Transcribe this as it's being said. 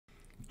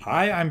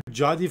Hi, I'm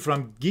Jadi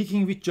from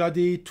Geeking with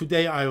Jadi.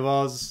 Today I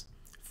was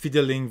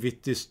fiddling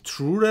with this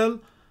trurl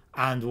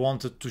and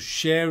wanted to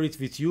share it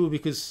with you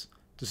because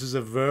this is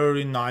a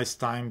very nice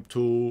time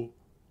to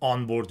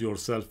onboard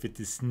yourself with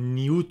this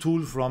new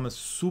tool from a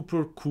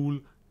super cool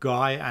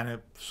guy and a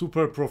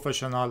super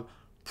professional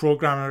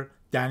programmer,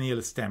 Daniel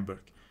Stenberg.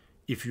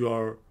 If you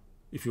are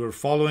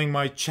following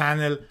my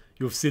channel,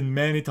 you've seen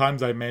many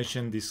times I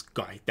mentioned this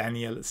guy.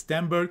 Daniel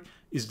Stenberg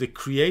is the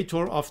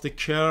creator of the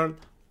curl,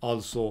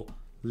 also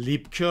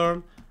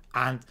libcurl,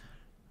 and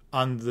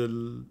on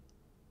the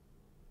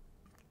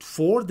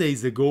 4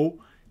 days ago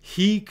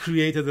he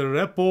created a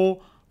repo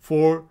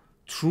for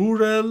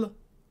trurl.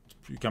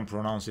 You can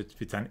pronounce it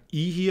with an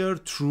E here,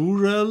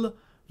 trurl,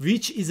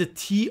 which is a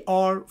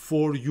TR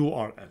for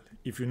URL.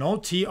 If you know,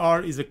 TR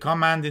is a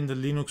command in the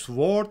Linux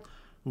world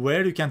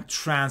where you can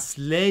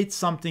translate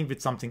something with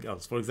something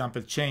else. For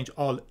example, change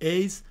all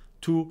A's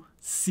to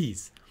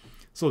C's.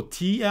 So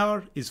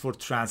TR is for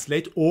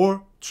translate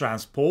or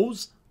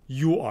transpose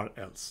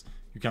URLs.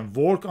 You can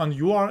work on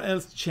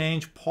URLs,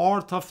 change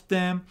part of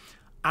them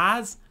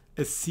as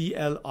a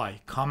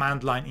CLI,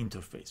 command line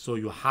interface. So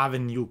you have a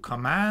new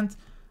command,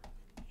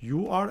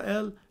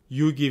 URL,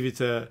 you give it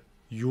a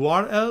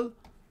URL,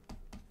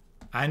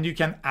 and you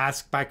can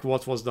ask back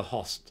what was the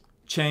host.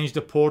 Change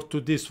the port to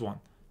this one,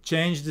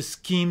 change the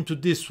scheme to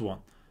this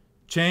one,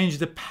 change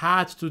the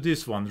path to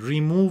this one,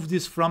 remove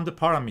this from the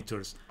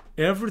parameters.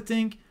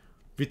 Everything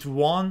with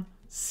one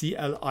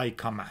CLI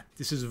command.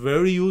 This is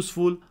very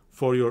useful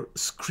for your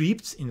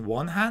scripts in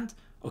one hand.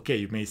 Okay,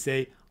 you may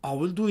say, I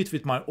will do it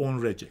with my own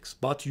regex,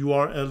 but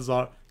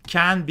URLs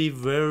can be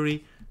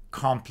very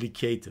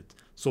complicated.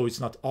 So it's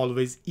not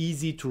always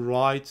easy to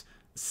write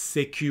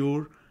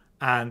secure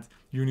and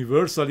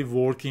universally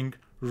working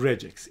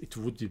regex. It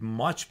would be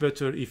much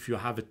better if you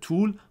have a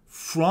tool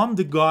from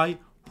the guy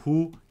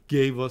who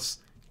gave us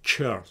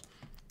curl.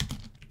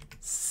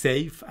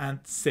 Safe and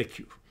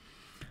secure.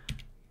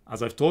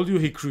 As I've told you,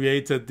 he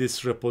created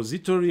this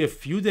repository a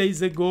few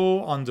days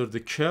ago under the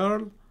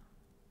curl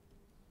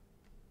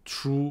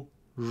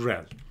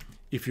trurl.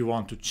 If you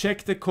want to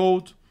check the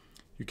code,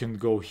 you can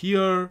go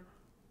here,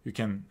 you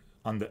can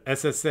on the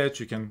SSH,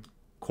 you can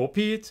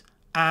copy it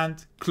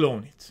and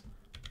clone it.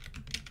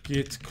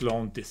 Git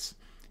clone this.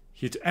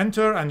 Hit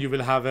enter and you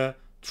will have a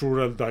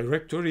trurl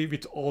directory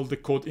with all the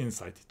code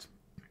inside it.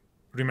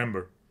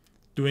 Remember,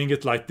 doing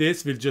it like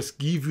this will just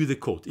give you the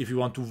code. If you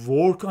want to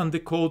work on the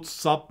code,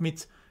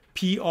 submit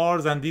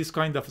PRs and this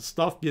kind of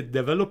stuff, be a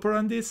developer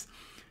on this,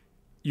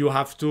 you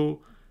have to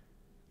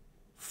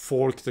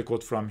fork the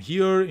code from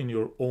here in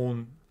your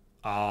own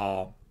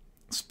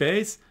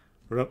space,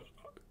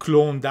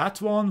 clone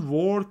that one,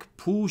 work,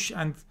 push,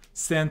 and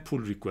send pull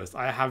request.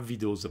 I have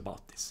videos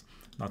about this,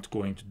 not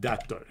going to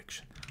that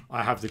direction.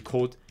 I have the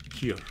code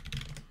here.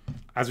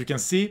 As you can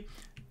see,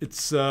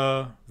 it's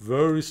a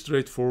very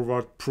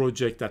straightforward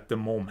project at the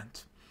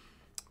moment.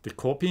 The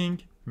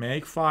copying,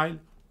 make file,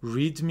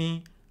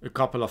 readme, a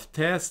couple of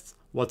tests.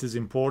 What is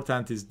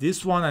important is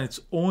this one, and it's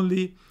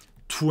only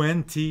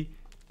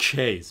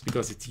 20Ks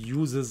because it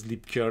uses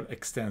libcurl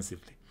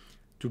extensively.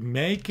 To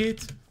make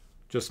it,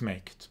 just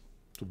make it.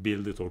 To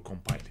build it or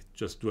compile it,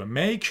 just do a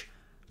make.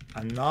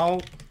 And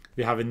now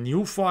we have a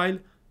new file,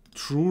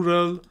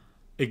 trurl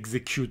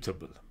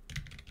executable.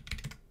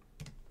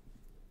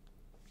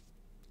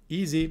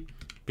 Easy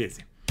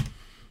peasy.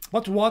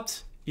 But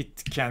what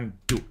it can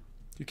do?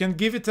 You can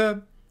give it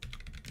a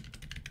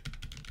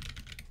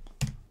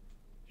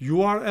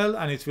URL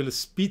and it will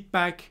spit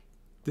back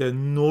the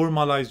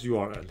normalized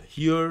URL.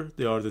 Here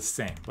they are the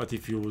same, but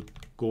if you would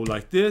go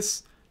like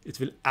this, it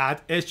will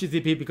add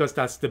HTTP because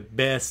that's the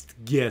best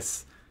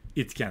guess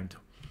it can do.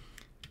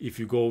 If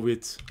you go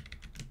with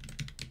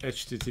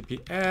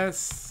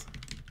HTTPS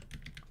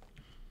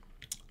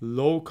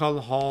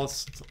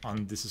localhost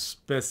on this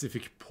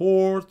specific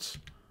port,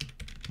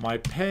 my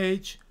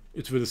page,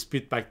 it will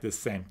spit back the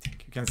same thing.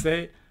 You can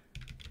say,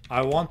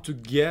 I want to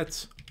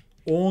get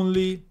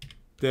only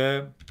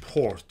the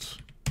port.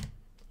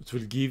 It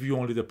will give you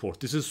only the port.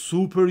 This is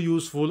super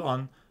useful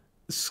on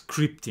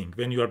scripting.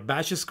 When you are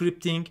bash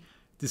scripting,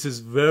 this is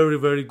very,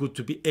 very good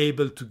to be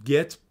able to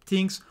get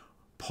things,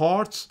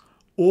 parts,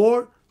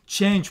 or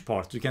change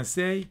parts. You can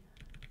say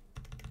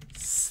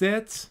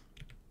set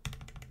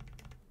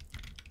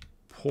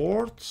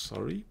port,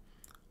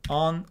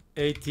 on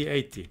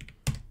 8080.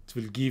 It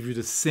will give you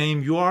the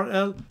same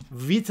URL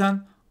with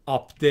an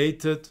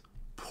updated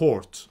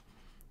port.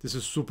 This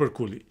is super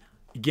cool.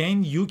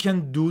 Again, you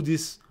can do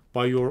this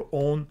by your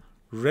own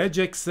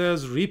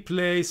regexes,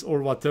 replace,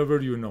 or whatever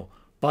you know.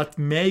 But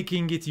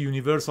making it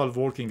universal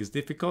working is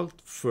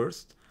difficult,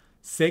 first.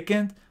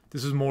 Second,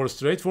 this is more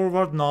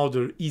straightforward. Now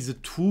there is a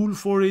tool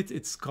for it.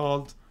 It's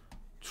called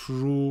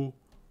trurl.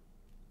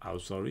 I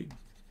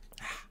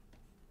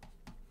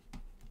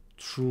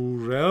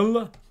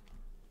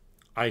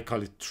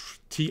call it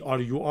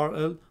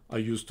trurl. I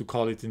used to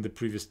call it in the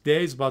previous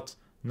days, but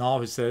now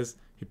he says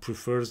he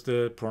prefers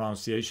the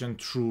pronunciation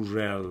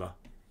trurl,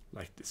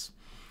 like this.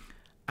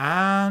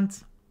 And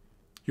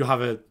you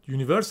have a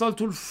universal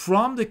tool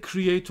from the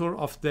creator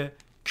of the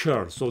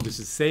curl. So this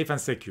is safe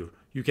and secure.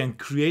 You can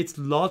create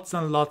lots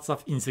and lots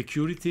of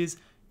insecurities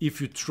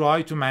if you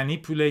try to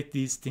manipulate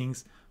these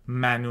things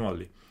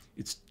manually.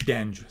 It's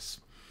dangerous.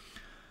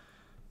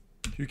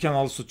 You can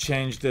also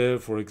change the,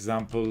 for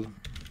example,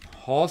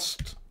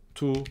 host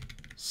to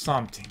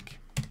something.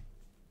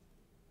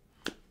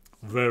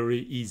 Very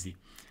easy.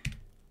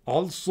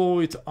 Also,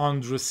 it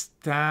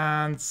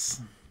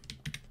understands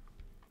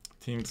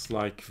things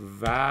like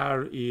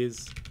var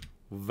is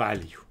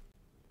value.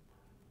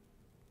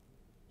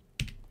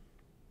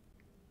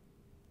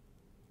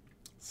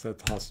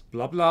 Set host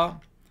blah blah.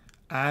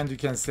 And you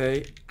can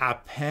say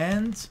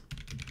append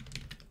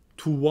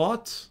to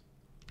what?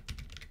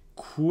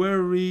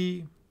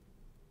 Query.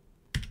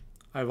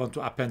 I want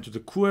to append to the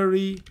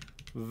query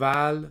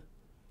val2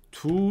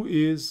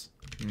 is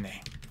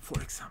name,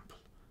 for example.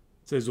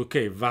 It says,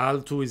 okay,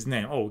 val2 is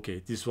name. Oh,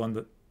 okay, this one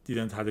that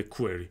didn't have a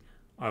query.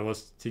 I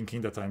was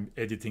thinking that I'm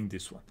editing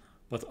this one.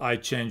 But I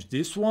changed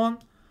this one,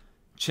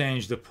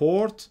 changed the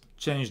port,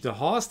 changed the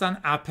host, and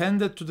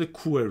appended to the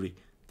query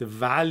the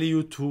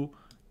value to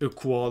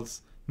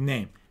equals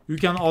name. You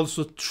can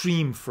also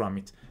trim from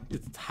it.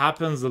 It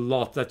happens a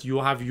lot that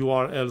you have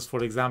URLs,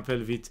 for example,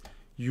 with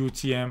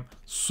UTM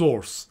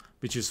source,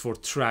 which is for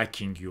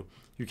tracking you.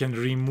 You can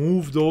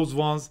remove those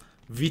ones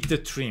with the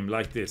trim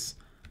like this.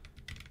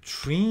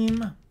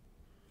 Trim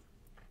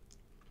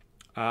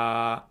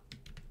from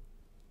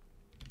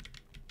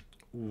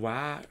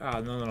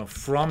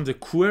the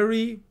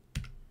query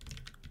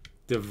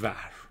the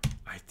var,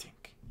 I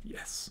think.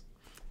 Yes,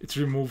 it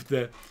removed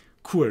the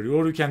query.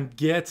 Or you can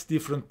get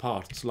different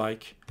parts,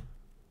 like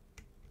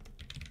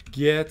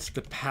get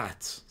the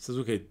path. Says,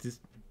 okay, this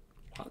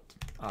what?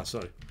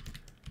 Sorry,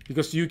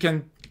 because you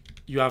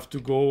have to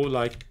go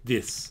like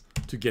this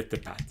to get the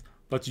path,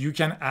 but you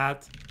can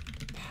add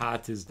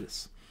path is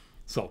this.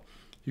 So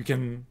you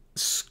can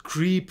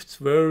script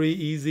very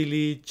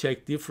easily,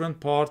 check different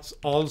parts.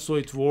 Also,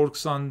 it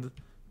works on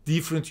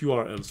different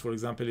URLs. For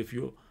example, if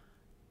you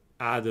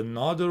add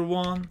another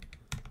one,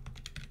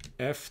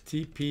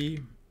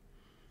 FTP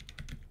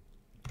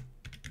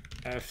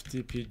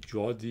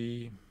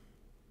Jody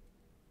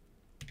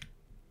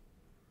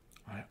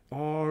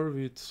IR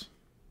with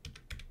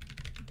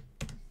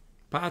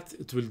path,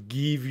 it will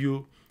give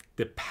you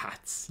the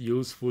paths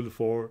useful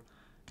for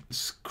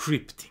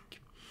scripting.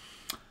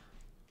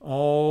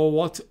 Oh,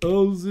 what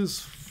else is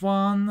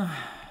fun?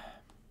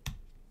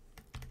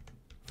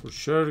 For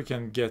sure, you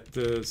can get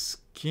the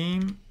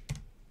scheme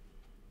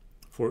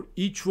for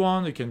each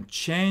one. You can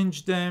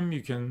change them.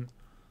 You can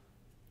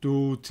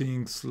do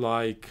things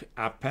like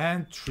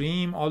append,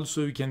 trim.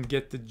 Also, you can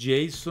get the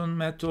JSON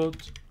method.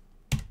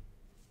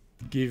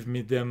 Give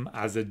me them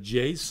as a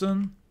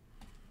JSON.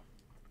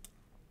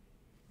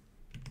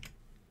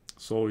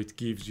 So it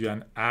gives you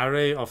an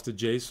array of the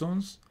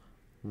JSONs.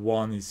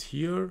 One is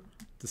here.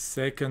 The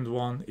second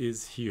one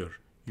is here.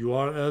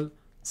 URL,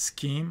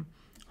 scheme,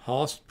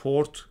 host,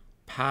 port,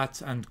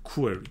 path, and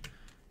query.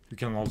 You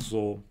can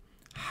also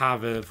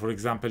have a, for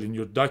example, in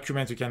your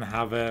document, you can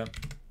have a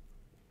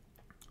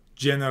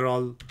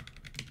general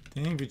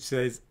thing which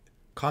says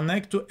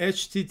connect to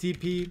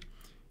HTTP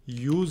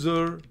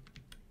user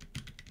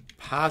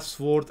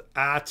password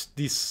at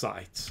this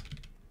site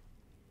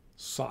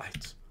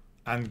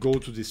and go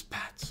to this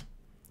path.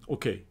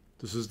 Okay,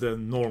 this is the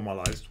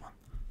normalized one.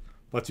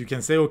 But you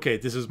can say, okay,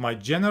 this is my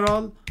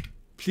general,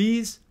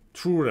 please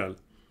trurl,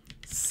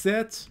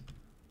 set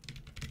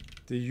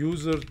the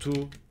user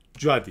to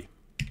Jody,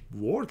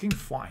 working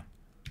fine.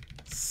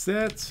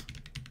 Set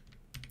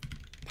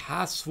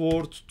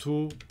password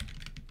to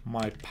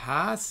my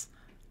pass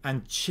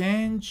and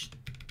change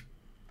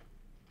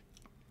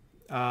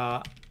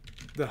the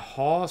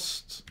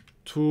host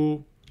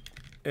to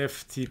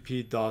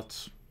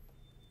ftp.cz.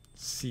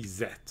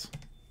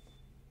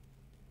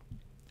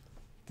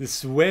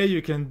 This way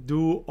you can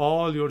do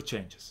all your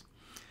changes.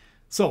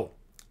 So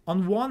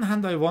on one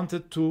hand, I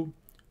wanted to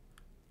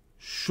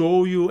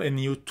show you a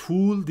new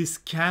tool. This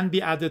can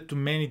be added to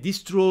many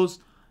distros.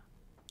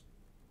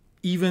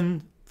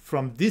 Even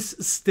from this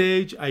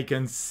stage, I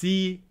can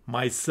see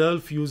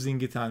myself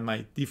using it on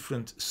my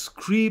different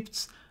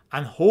scripts,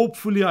 and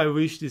hopefully I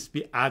wish this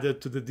be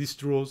added to the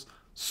distros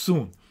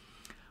soon.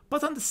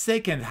 But on the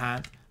second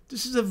hand,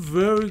 this is a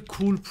very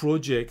cool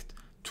project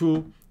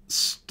to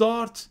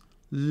start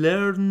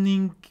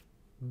learning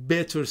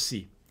better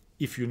C.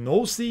 If you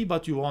know C,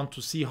 but you want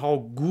to see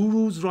how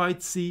gurus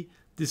write C,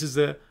 this is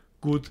a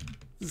good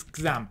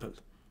example.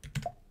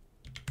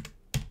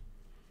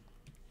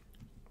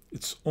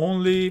 It's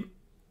only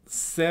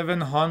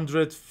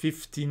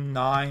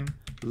 759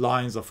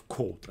 lines of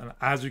code. And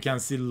as you can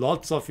see,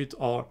 lots of it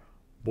are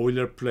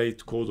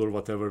boilerplate code or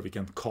whatever we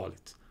can call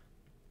it.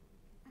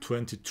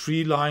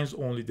 23 lines,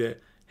 only the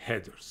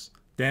headers.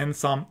 Then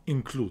some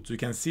includes. You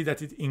can see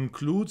that it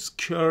includes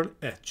curl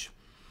H.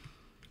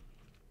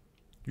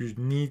 You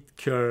need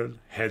curl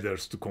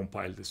headers to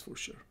compile this for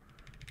sure.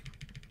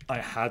 I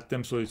had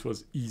them, so it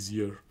was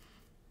easier.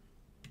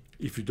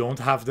 If you don't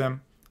have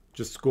them,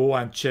 just go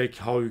and check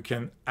how you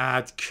can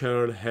add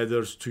curl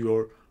headers to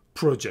your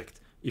project.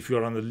 If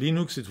you're on a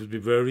Linux, it would be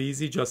very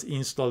easy. Just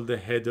install the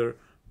header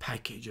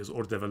packages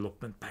or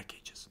development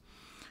packages.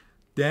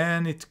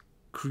 Then it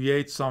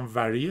creates some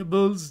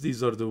variables.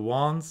 These are the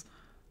ones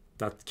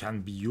that can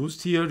be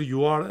used here.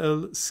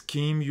 URL,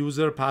 scheme,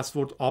 user,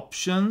 password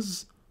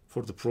options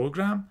for the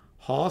program,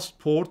 host,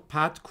 port,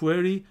 path,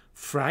 query,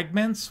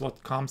 fragments,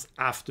 what comes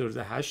after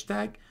the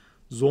hashtag,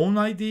 zone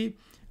ID,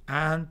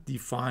 and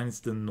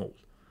defines the null.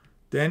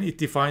 Then it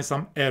defines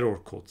some error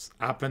codes.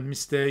 Append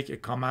mistake, a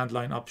command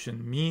line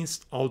option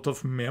missed, out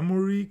of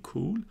memory,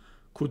 cool,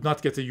 could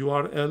not get a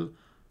URL,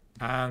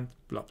 and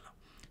blah blah.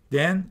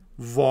 Then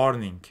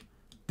warning,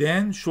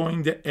 then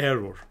showing the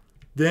error,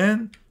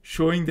 then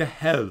showing the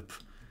help.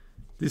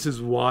 This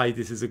is why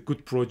this is a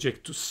good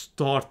project to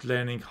start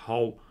learning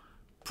how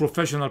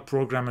professional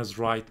programmers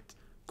write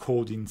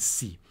code in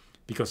C,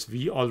 because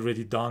we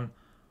already done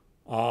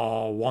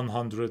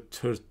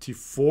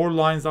 134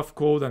 lines of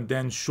code, and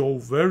then show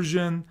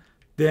version,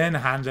 then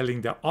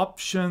handling the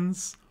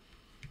options,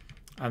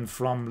 and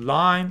from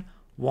line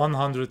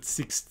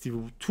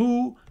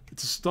 162 it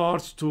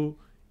starts to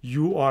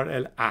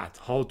URL add,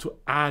 how to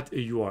add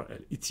a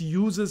URL. It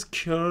uses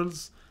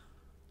curl's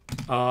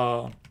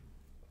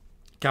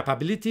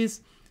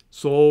capabilities,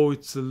 so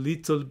it's a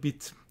little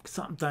bit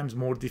sometimes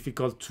more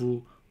difficult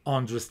to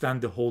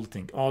understand the whole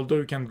thing, although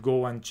you can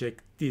go and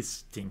check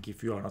this thing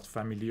if you are not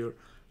familiar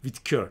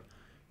with curl.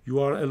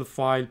 URL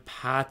file,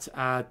 path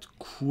add,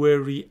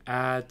 query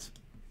add.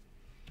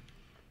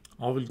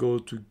 I will go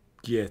to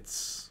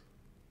gets,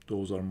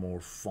 those are more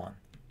fun.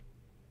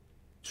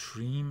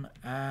 Trim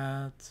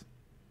add,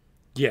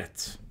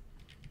 get.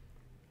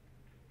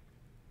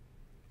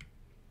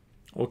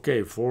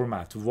 Okay,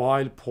 format,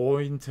 while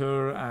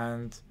pointer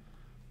and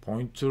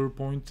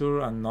pointer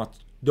and not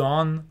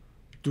done,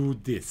 do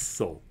this.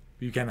 So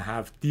you can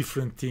have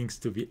different things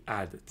to be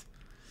added.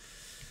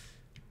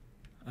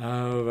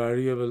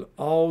 Variable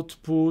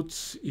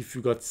output, if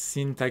you got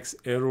syntax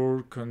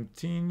error,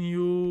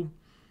 continue.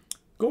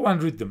 Go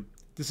and read them.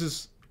 This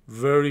is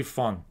very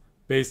fun.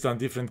 Based on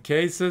different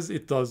cases,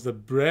 it does the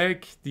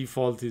break.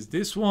 Default is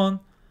this one.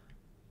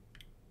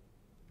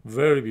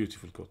 Very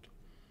beautiful code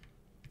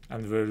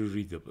and very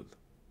readable.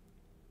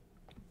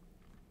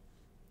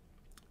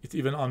 It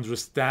even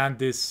understands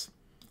this,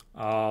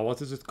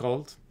 what is it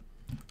called?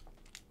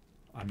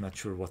 I'm not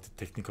sure what the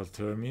technical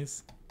term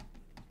is.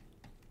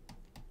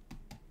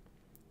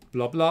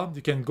 Blah blah.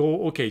 You can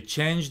go, okay,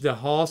 change the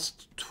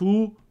host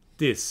to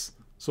this.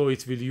 So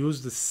it will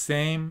use the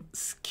same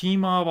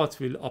schema, but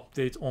will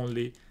update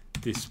only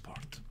this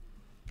part.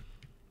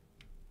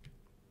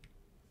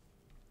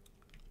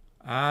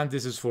 And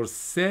this is for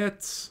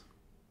set.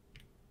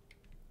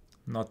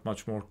 Not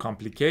much more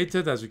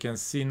complicated. As you can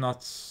see,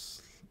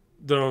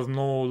 there are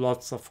no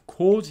lots of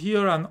code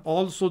here, and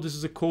also this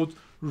is a code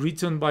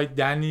written by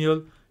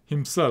Daniel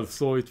himself,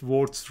 so it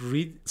worth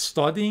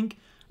studying.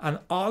 And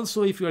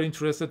also, if you are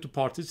interested to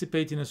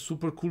participate in a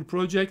super cool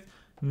project,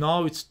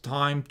 now it's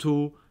time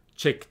to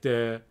check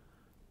the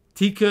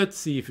ticket,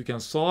 see if you can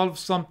solve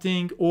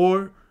something,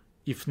 or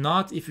if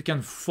not, if you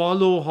can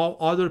follow how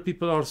other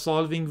people are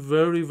solving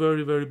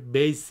very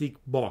basic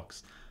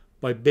bugs.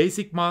 By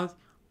basic bugs,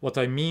 what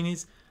I mean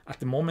is, at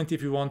the moment,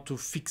 if you want to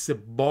fix a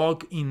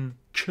bug in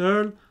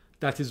curl,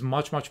 that is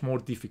much more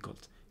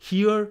difficult.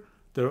 Here,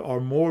 there are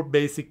more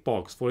basic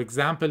bugs. For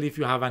example, if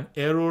you have an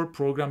error,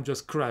 program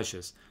just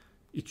crashes.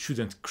 It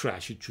shouldn't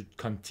crash. It should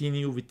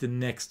continue with the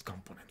next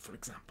component, for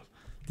example.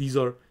 These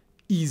are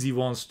easy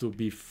ones to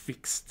be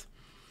fixed.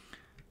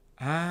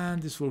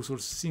 And this works for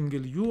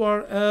single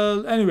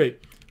URL. Anyway,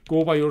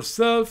 go by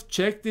yourself,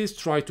 check this,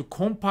 try to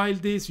compile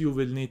this. You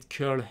will need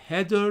curl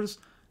headers.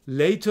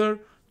 Later,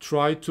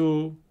 try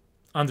to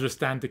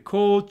understand the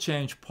code,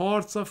 change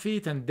parts of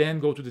it, and then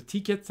go to the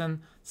tickets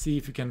and see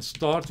if you can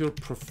start your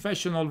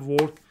professional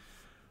work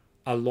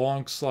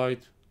alongside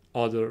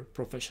other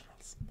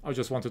professionals. I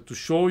just wanted to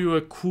show you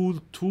a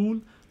cool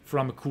tool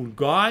from a cool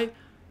guy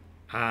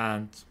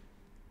and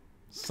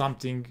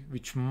something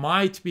which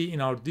might be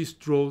in our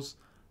distros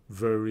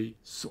very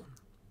soon.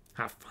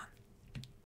 Have fun.